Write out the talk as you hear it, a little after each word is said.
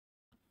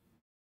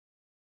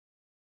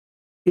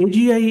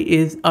AGI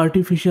is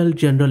artificial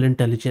general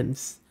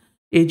intelligence.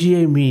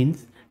 AGI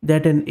means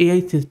that an AI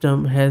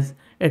system has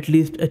at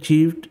least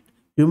achieved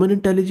human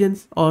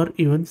intelligence or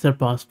even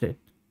surpassed it.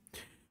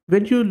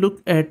 When you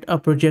look at a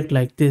project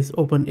like this,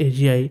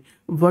 OpenAGI,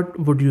 what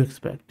would you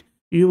expect?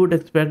 You would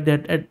expect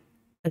that at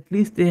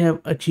least they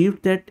have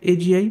achieved that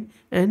AGI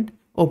and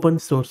open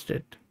sourced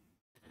it.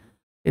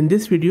 In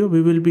this video,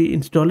 we will be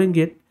installing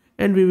it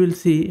and we will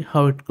see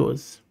how it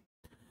goes.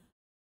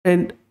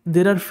 And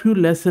there are few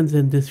lessons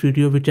in this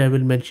video which I will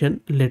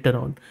mention later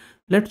on.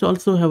 Let's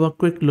also have a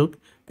quick look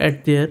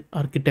at their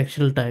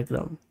architectural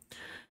diagram.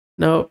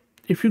 Now,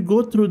 if you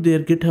go through their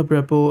GitHub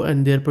repo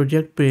and their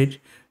project page,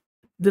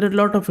 there are a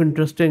lot of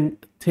interesting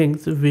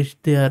things which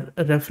they are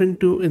referring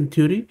to in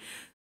theory.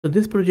 So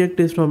this project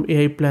is from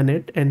AI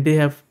Planet and they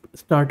have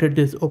started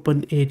this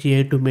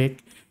OpenAGI to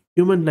make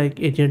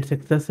human-like agents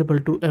accessible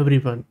to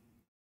everyone.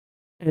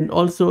 And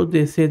also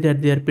they say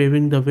that they are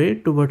paving the way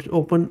towards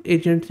open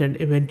agents and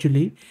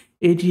eventually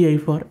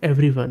AGI for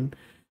everyone.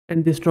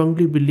 And they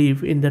strongly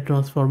believe in the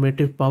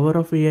transformative power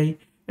of AI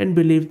and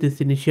believe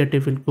this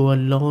initiative will go a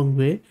long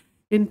way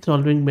in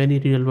solving many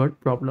real-world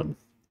problems.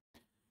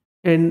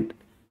 And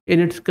in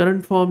its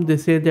current form, they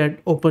say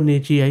that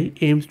OpenAGI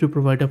aims to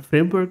provide a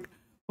framework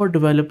for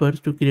developers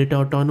to create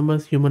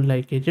autonomous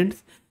human-like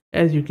agents,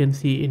 as you can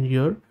see in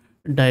your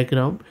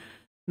diagram.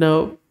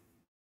 Now,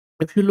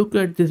 if you look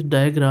at this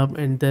diagram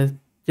and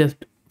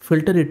just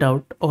filter it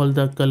out, all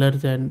the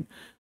colors and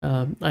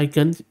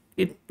icons,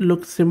 it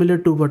looks similar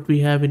to what we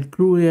have in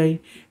Crew AI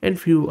and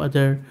few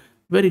other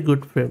very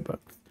good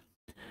frameworks.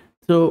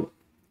 So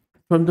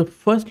from the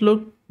first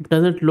look, it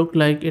doesn't look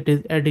like it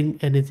is adding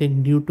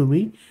anything new to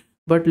me,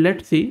 but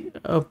let's see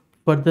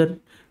further.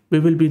 We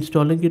will be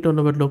installing it on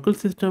our local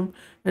system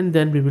and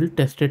then we will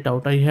test it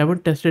out. I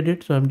haven't tested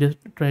it, so I'm just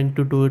trying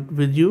to do it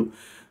with you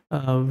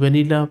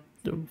vanilla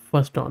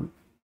first on.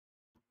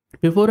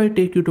 Before I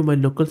take you to my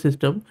local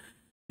system,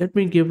 let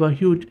me give a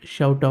huge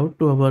shout out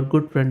to our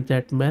good friends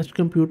at Mass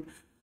Compute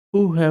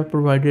who have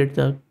provided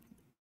the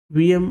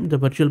VM, the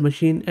virtual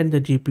machine and the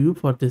GPU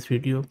for this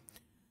video.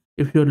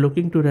 If you're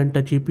looking to rent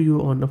a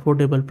GPU on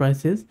affordable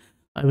prices,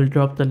 I will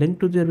drop the link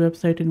to their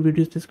website in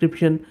video's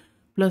description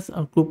plus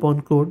a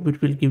coupon code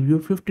which will give you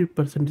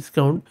 50%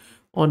 discount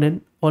on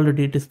an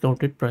already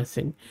discounted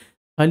pricing.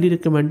 Highly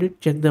recommended,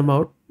 check them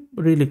out,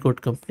 really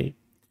good company.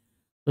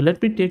 So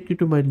let me take you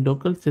to my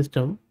local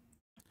system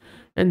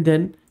and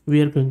then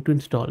we are going to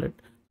install it.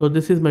 So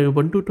this is my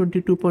Ubuntu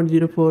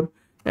 22.04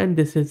 and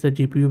this is the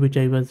GPU which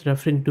I was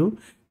referring to,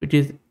 which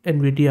is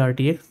NVIDIA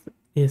RTX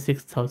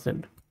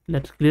A6000.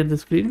 Let's clear the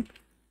screen.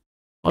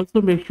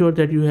 Also make sure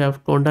that you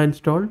have Conda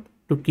installed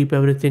to keep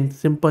everything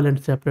simple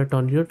and separate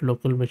on your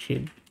local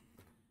machine.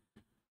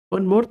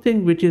 One more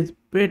thing which is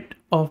bit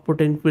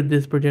off-putting with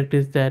this project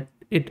is that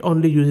it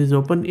only uses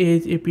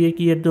OpenAI's API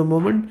key at the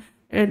moment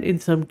and in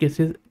some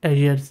cases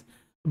Azure's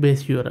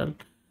base URL.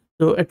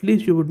 So at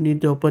least you would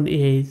need the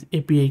OpenAI's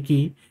API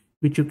key,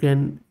 which you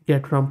can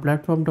get from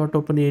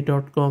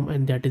platform.openai.com,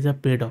 and that is a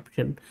paid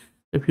option.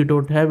 If you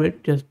don't have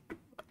it, just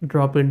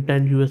drop in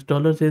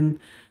 $10 in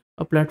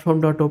a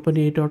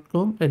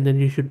platform.openai.com and then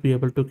you should be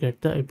able to get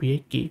the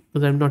API key,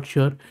 because I'm not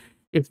sure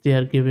if they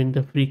are giving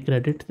the free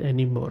credits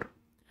anymore.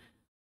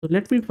 So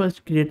let me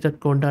first create the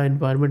Conda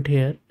environment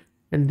here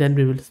and then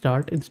we will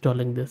start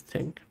installing this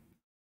thing.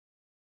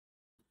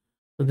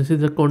 So this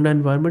is the Conda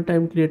environment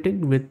I'm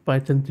creating with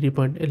Python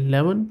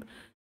 3.11.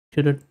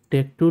 Shouldn't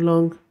take too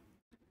long.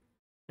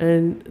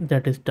 And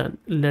that is done.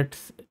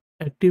 Let's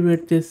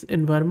activate this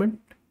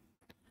environment.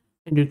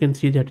 And you can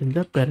see that in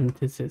the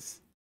parentheses.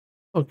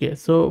 Okay,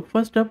 so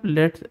first up,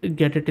 let's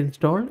get it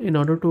installed. In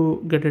order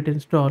to get it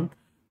installed,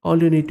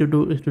 all you need to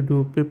do is to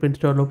do pip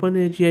install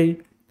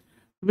OpenAGI,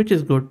 which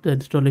is good. The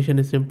installation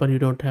is simple. You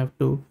don't have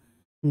to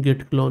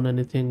git clone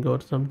anything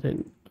or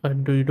something,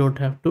 and you don't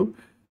have to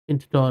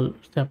install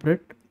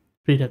separate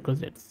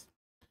prerequisites.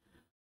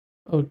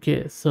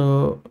 Okay,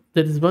 so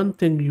there is one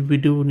thing we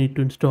do need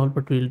to install,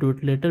 but we'll do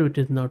it later, which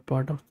is not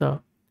part of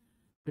the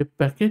pip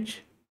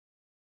package.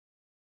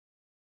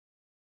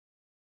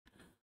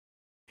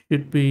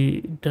 Should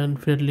be done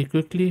fairly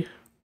quickly.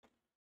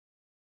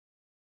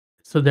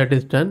 So that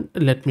is done.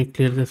 Let me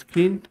clear the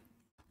screen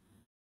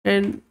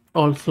and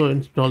also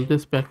install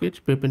this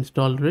package, pip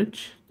install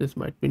rich. This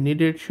might be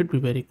needed, should be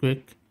very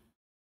quick.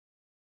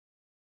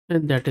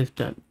 And that is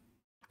done.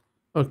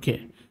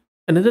 Okay,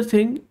 another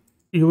thing,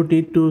 you would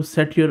need to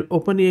set your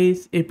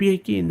OpenAI's API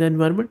key in the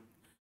environment,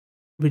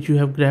 which you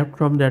have grabbed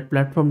from that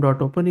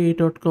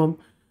platform.openai.com.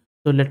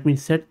 So let me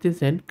set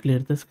this and clear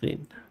the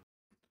screen.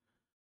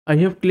 I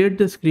have cleared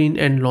the screen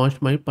and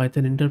launched my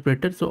Python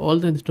interpreter, so all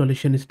the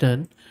installation is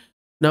done.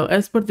 Now,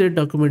 as per their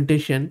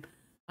documentation,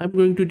 I'm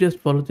going to just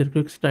follow their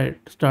quick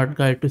start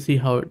guide to see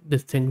how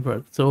this thing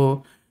works.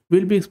 So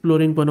we'll be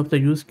exploring one of the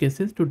use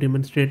cases to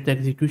demonstrate the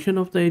execution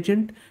of the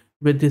agent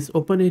with this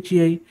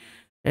OpenAGI,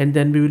 and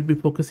then we will be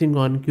focusing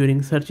on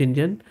querying search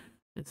engine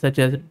such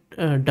as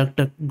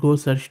DuckDuckGo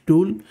search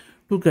tool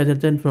to gather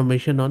the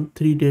information on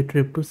 3-day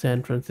trip to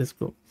San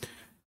Francisco.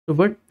 So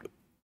what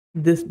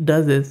this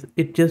does is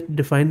it just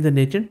defines an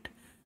agent,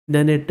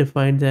 then it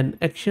defines an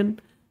action,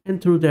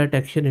 and through that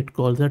action it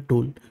calls a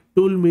tool.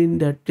 Tool mean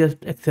that just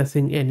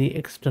accessing any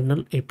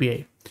external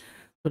API.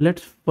 So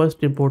let's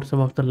first import some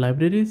of the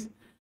libraries.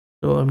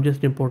 So I'm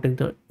just importing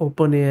the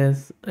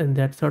OpenAGI and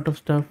that sort of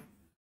stuff.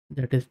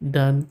 That is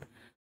done.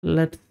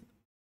 Let's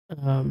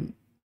um,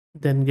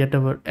 then get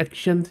our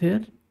actions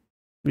here.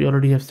 We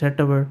already have set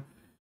our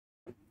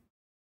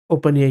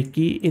OpenAI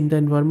key in the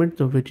environment,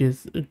 so which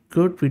is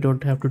good. We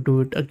don't have to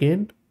do it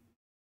again.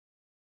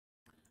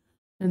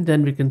 And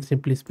then we can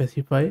simply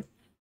specify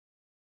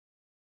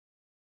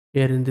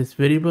here in this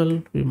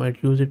variable. We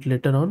might use it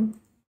later on.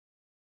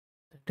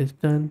 That is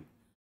done.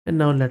 And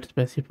now let's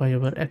specify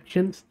our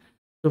actions.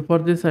 So for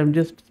this, I'm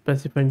just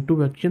specifying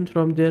two actions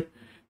from there.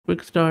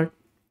 Quick start.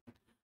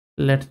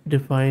 Let's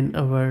define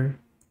our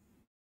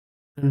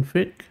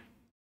config.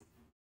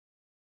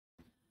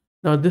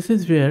 Now this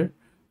is where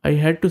I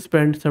had to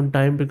spend some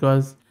time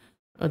because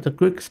the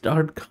quick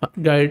start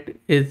guide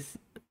is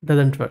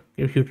doesn't work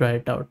if you try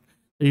it out.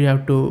 So you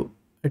have to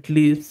at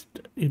least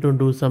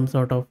do some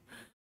sort of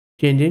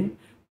changing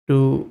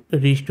to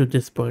reach to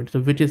this point. So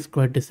which is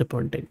quite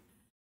disappointing.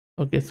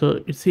 Okay,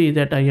 so you see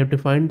that I have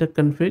defined the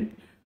config.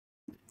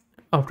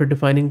 After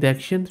defining the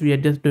actions, we are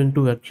just doing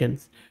two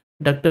actions.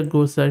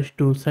 DuckDuckGo search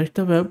to search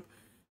the web,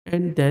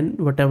 and then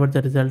whatever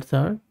the results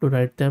are to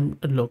write them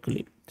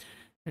locally.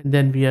 And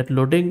then we are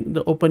loading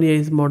the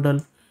OpenAI's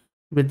model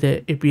with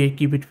the API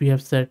key which we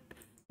have set,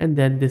 and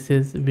then this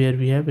is where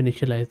we have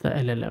initialized the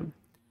LLM.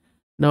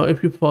 Now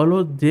if you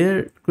follow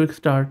their quick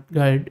start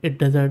guide, it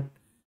doesn't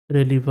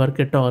really work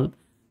at all.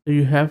 So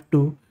you have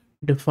to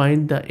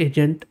define the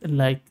agent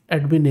like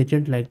admin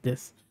agent like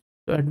this.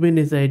 So admin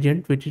is the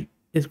agent which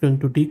is going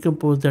to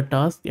decompose the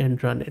task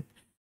and run it.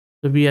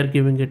 So we are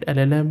giving it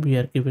LLM, we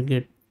are giving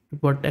it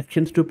what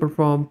actions to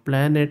perform,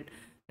 plan it,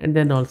 and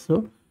then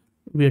also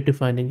we are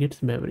defining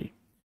its memory.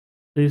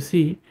 So you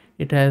see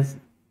it has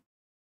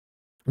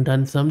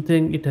done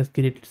something, it has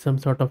created some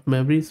sort of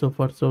memory. So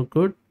far so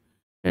good.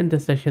 And the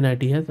session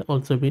ID has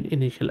also been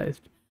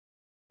initialized.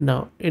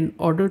 Now in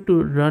order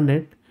to run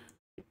it,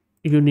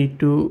 you need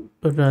to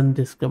run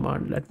this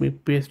command. Let me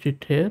paste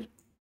it here,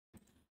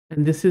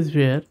 and this is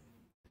where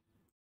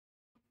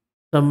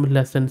some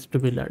lessons to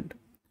be learned.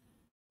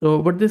 So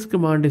what this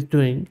command is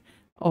doing,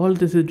 all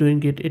this is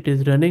doing it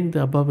is running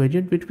the above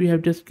agent which we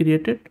have just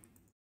created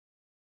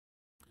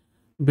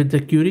with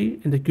the query,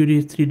 and the query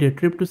is 3-day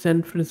trip to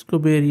San Francisco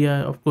Bay Area.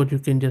 Of course you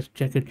can just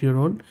check it your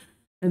own,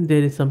 and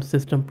there is some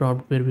system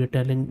prompt where we are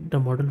telling the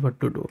model what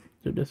to do.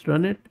 So just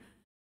run it.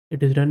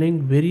 It is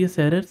running various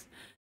errors,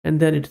 and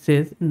then it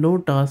says no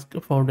task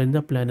found in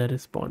the planner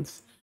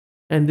response,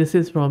 and this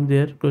is from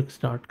their quick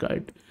start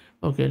guide.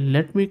 Okay,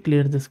 let me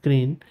clear the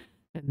screen,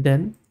 and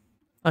then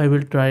I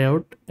will try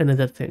out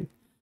another thing.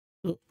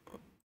 So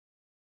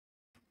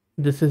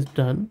this is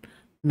done.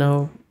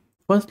 Now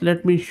first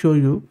let me show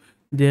you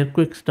their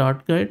quick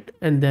start guide,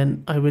 and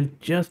then I will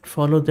just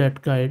follow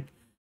that guide,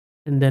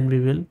 and then we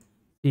will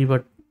see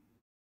what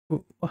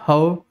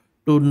how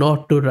to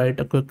not to write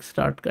a quick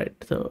start guide.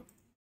 So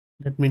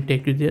let me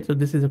take you there. So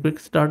this is a quick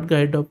start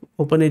guide of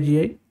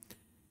OpenAGI.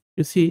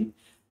 You see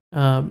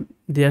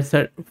they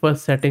are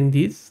first setting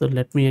these. So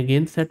let me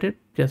again set it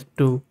just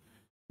to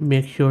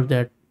make sure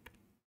that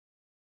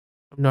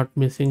I'm not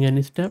missing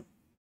any step.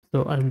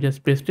 So I'm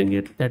just pasting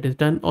it. That is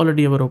done.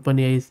 Already our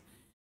OpenAI's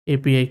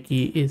API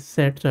key is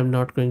set, so I'm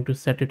not going to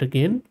set it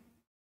again.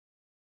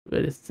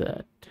 Where is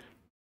that?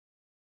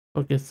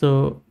 Okay,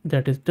 so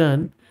that is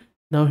done.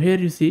 Now here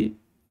you see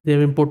they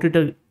have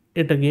imported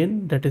it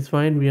again. That is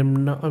fine.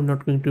 I'm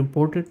not going to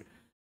import it.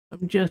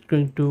 I'm just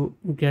going to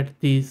get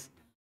these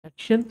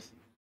actions,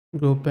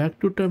 go back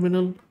to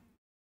terminal.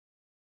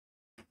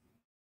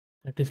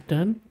 That is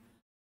done.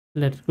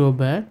 Let's go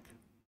back,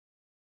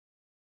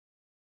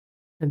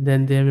 and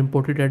then they have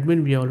imported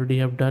admin. We already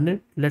have done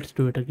it. Let's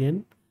do it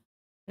again,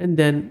 and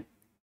then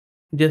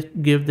just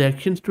give the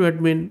actions to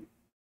admin,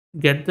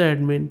 get the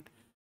admin,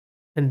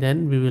 and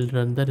then we will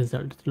run the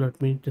results. So let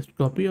me just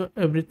copy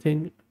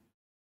everything,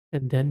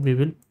 and then we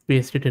will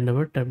paste it in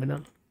our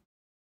terminal.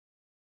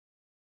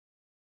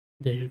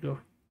 There you go.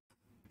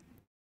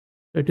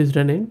 It is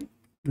running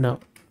now.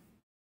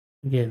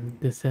 Again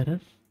this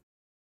error.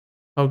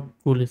 How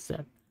cool is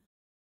that?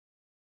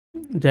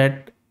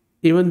 That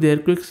even their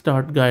quick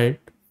start guide,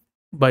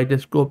 by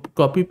just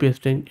copy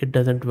pasting, it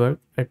doesn't work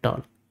at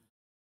all.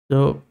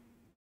 So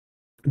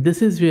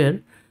this is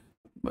where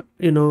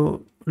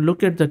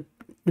look at the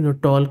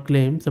tall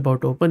claims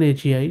about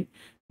OpenAGI,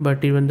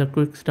 but even the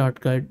quick start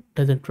guide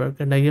doesn't work.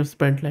 And I have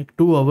spent like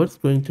 2 hours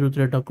going through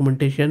the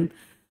documentation,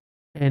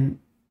 and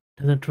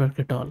doesn't work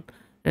at all.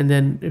 And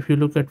then if you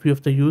look at few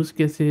of the use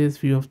cases,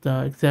 few of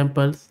the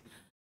examples,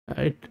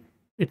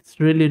 it's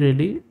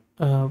really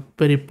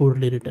very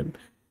poorly written.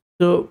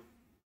 So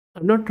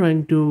I'm not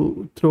trying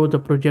to throw the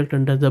project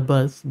under the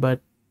bus,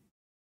 but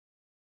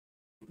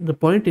the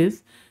point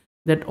is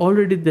that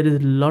already there is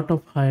a lot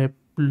of hype,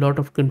 lot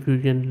of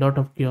confusion, lot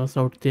of chaos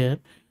out there.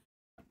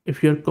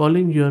 If you're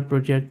calling your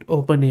project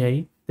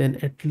OpenAI, then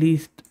at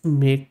least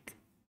make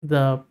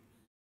the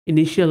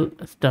initial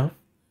stuff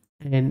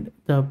and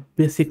the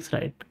basics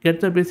right.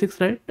 Get the basics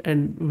right,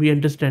 and we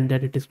understand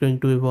that it is going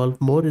to evolve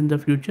more in the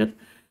future,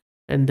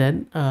 and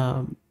then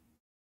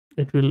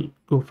it will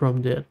go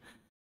from there.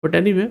 But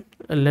anyway,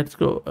 let's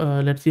go.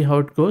 Let's see how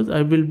it goes.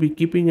 I will be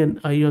keeping an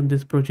eye on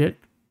this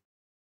project,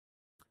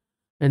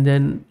 and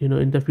then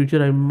in the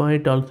future I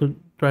might also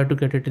try to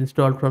get it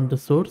installed from the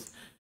source.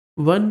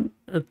 One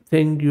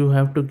thing you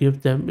have to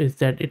give them is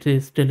that it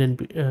is still in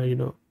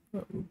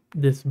uh,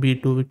 this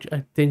b2, which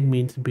I think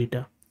means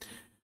beta,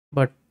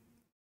 but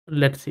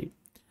let's see.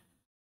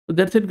 So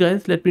that's it,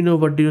 guys. Let me know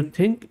what do you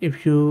think.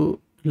 If you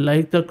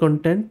like the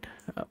content,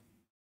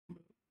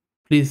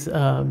 please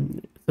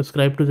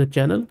subscribe to the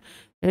channel,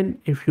 and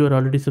if you are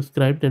already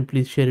subscribed, then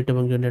please share it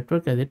among your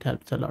network, as it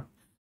helps a lot.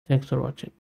 Thanks for watching.